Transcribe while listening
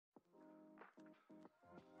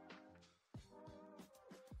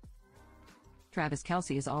Travis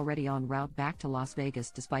Kelce is already en route back to Las Vegas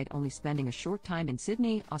despite only spending a short time in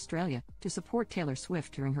Sydney, Australia, to support Taylor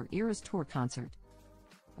Swift during her Eras Tour concert.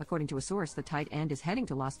 According to a source, the tight end is heading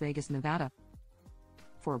to Las Vegas, Nevada,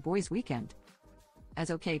 for a boys' weekend. As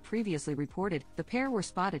OK previously reported, the pair were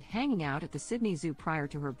spotted hanging out at the Sydney Zoo prior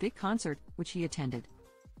to her big concert, which he attended.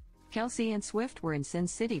 Kelce and Swift were in Sin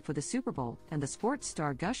City for the Super Bowl, and the sports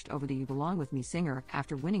star gushed over the "You Belong With Me" singer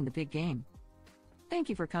after winning the big game. "Thank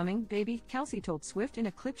you for coming, baby," Kelce told Swift in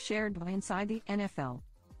a clip shared by Inside the NFL.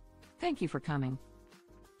 "Thank you for coming.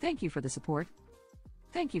 Thank you for the support.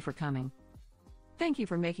 Thank you for coming. Thank you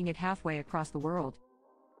for making it halfway across the world.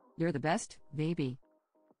 You're the best, baby."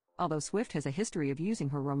 Although Swift has a history of using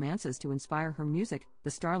her romances to inspire her music,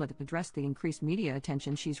 the starlet addressed the increased media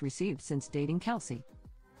attention she's received since dating Kelce.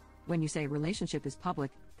 "When you say relationship is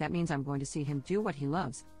public, that means I'm going to see him do what he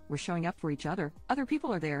loves. We're showing up for each other, other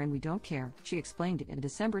people are there and we don't care," she explained in a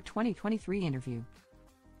December 2023 interview.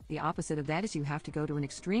 "The opposite of that is you have to go to an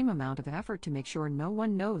extreme amount of effort to make sure no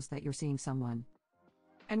one knows that you're seeing someone.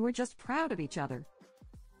 And we're just proud of each other."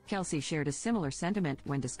 Kelce shared a similar sentiment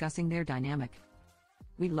when discussing their dynamic.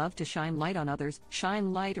 "We love to shine light on others,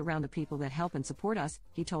 shine light around the people that help and support us,"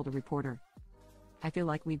 he told a reporter. "I feel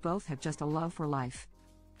like we both have just a love for life."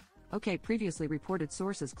 OK previously reported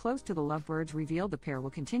sources close to the lovebirds revealed the pair will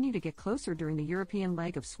continue to get closer during the European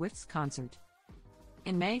leg of Swift's concert.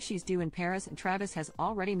 In May, she's due in Paris and Travis has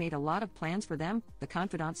already made a lot of plans for them, the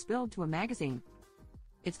confidant spilled to a magazine.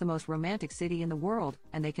 "It's the most romantic city in the world,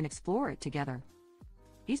 and they can explore it together.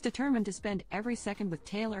 He's determined to spend every second with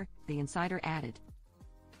Taylor," the insider added.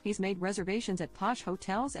 "He's made reservations at posh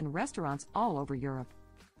hotels and restaurants all over Europe.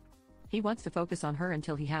 He wants to focus on her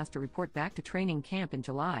until he has to report back to training camp in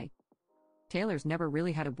July. Taylor's never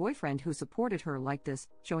really had a boyfriend who supported her like this,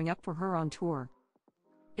 showing up for her on tour.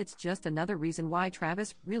 It's just another reason why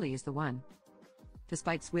Travis really is the one."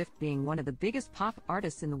 Despite Swift being one of the biggest pop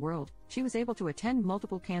artists in the world, she was able to attend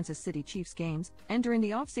multiple Kansas City Chiefs games, and during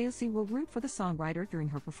the off-season she will root for the songwriter during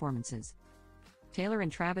her performances. "Taylor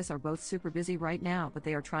and Travis are both super busy right now, but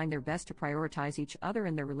they are trying their best to prioritize each other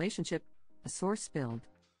in their relationship," a source spilled.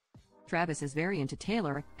 Travis is very into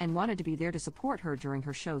Taylor and wanted to be there to support her during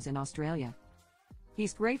her shows in Australia.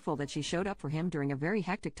 He's grateful that she showed up for him during a very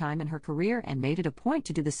hectic time in her career and made it a point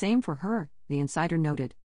to do the same for her, the insider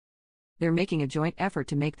noted. "They're making a joint effort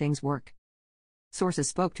to make things work." Sources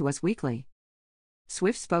spoke to Us Weekly.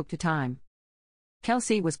 Swift spoke to Time.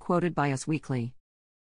 Kelce was quoted by Us Weekly.